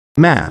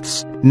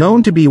Maths,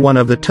 known to be one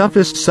of the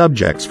toughest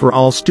subjects for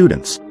all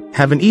students,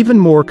 have an even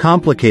more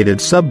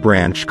complicated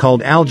sub-branch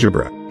called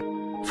algebra.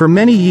 For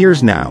many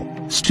years now,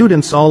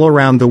 students all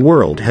around the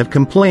world have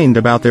complained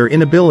about their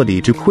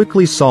inability to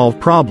quickly solve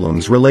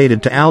problems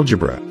related to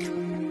algebra.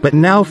 But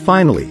now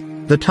finally,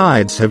 the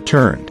tides have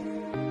turned.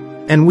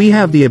 And we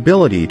have the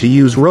ability to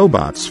use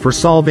robots for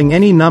solving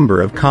any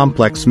number of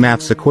complex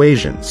maths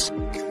equations.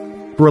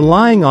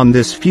 Relying on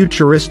this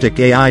futuristic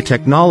AI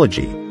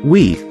technology,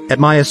 we, at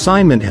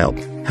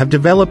MyAssignmentHelp, have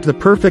developed the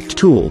perfect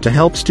tool to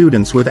help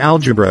students with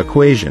algebra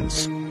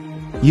equations.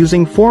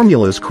 Using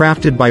formulas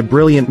crafted by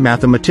brilliant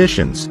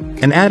mathematicians,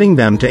 and adding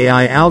them to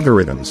AI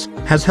algorithms,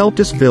 has helped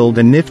us build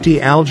a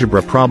nifty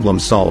algebra problem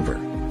solver.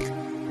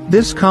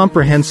 This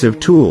comprehensive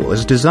tool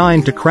is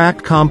designed to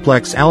crack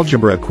complex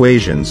algebra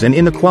equations and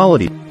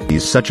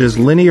inequalities such as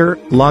linear,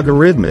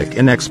 logarithmic,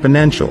 and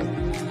exponential.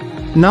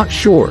 Not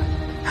sure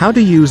how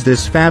to use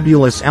this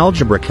fabulous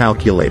algebra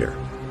calculator?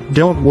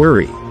 Don't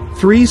worry.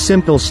 3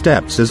 simple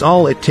steps is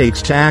all it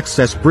takes to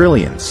access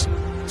brilliance.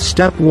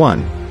 Step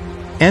 1.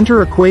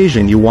 Enter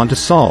equation you want to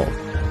solve.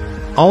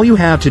 All you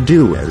have to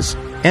do is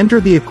enter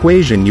the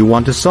equation you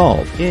want to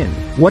solve in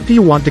what do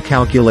you want to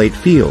calculate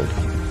field.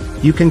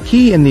 You can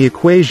key in the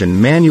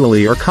equation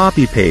manually or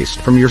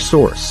copy-paste from your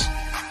source.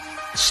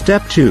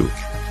 Step 2.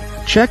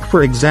 Check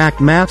for exact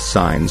math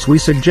signs. We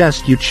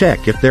suggest you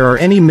check if there are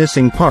any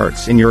missing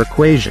parts in your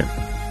equation.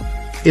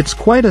 It's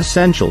quite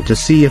essential to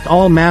see if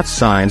all math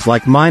signs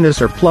like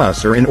minus or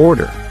plus are in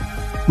order.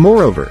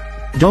 Moreover,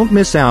 don't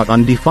miss out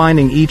on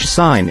defining each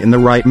sign in the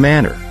right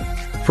manner.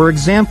 For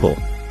example,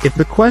 if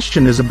the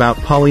question is about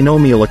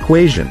polynomial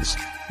equations,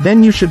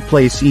 then you should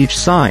place each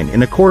sign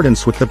in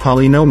accordance with the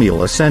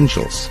polynomial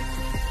essentials.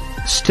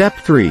 Step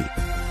 3.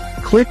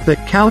 Click the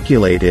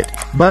Calculate It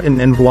button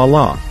and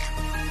voila!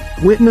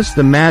 Witness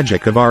the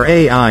magic of our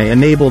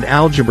AI-enabled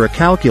algebra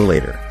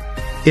calculator.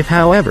 If,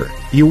 however,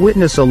 you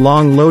witness a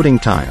long loading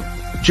time,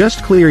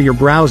 just clear your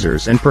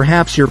browsers and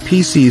perhaps your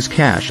PC's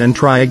cache and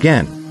try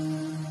again.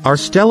 Our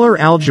stellar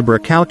algebra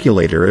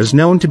calculator is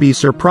known to be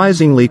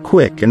surprisingly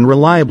quick and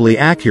reliably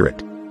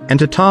accurate, and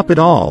to top it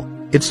all,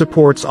 it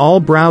supports all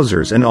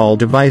browsers and all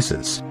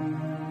devices.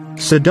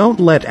 So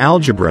don't let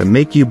algebra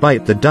make you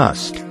bite the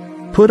dust.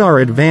 Put our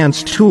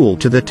advanced tool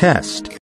to the test.